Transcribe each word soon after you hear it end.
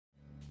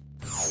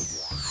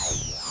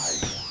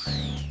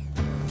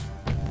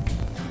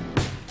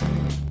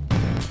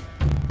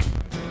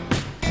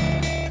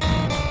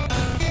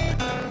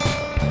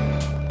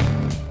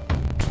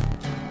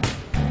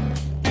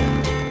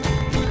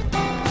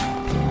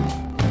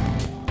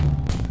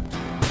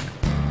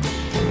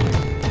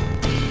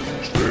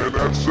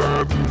that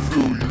sand and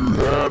fill your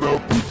hat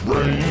up with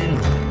rain.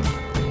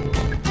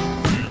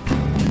 Feed the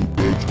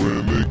bluebirds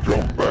when they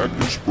come back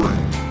in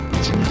spring.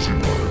 It's an easy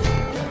life.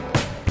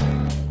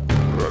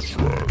 That's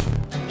right.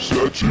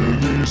 Such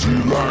an easy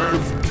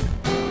life.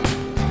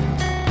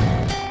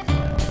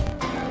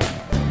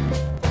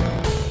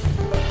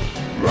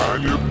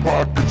 Line your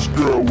pockets,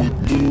 girl,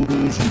 with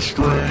noodles and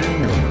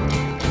string.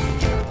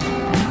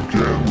 You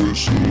can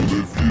whistle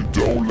if you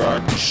don't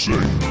like to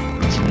sing.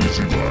 It's an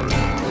easy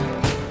life.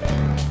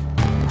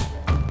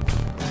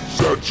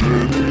 Such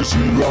an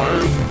easy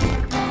life.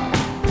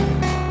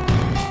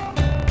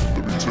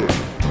 Let me tell you.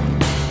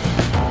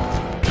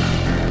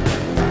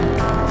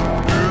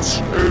 It's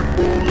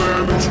April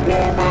and it's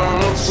warm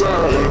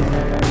outside,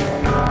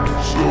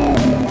 so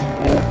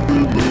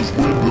open those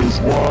windows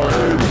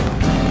wide.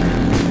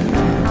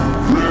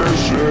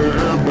 Fresh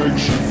air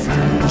makes you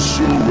feel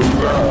so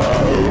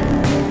alive.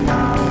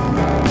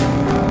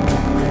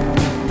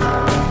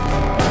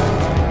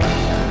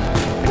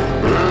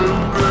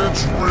 And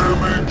it's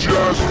really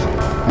just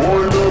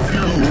point of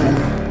view.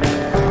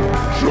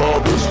 Sure,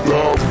 the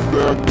stuff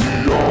that we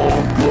all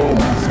go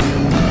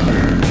through.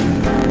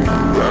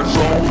 That's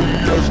only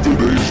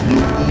yesterday's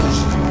news.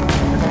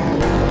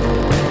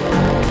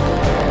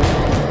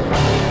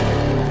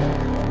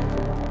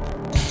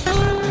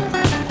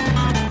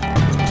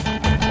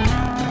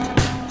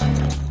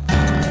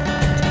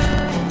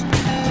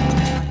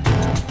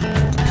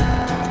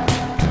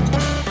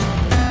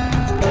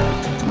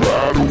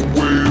 Ride a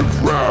wave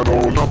right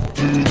on up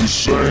to the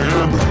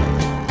sand.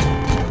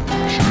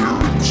 Share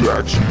a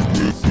taxi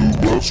with the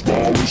world's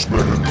smallest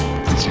man.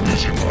 It's an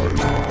easy life.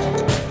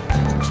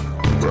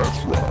 That's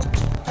right.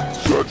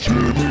 Such an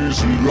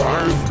easy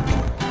life.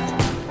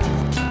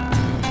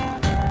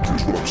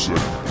 Here's what I'm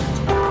saying.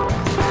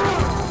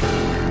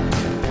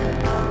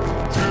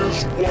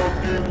 Just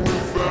walking with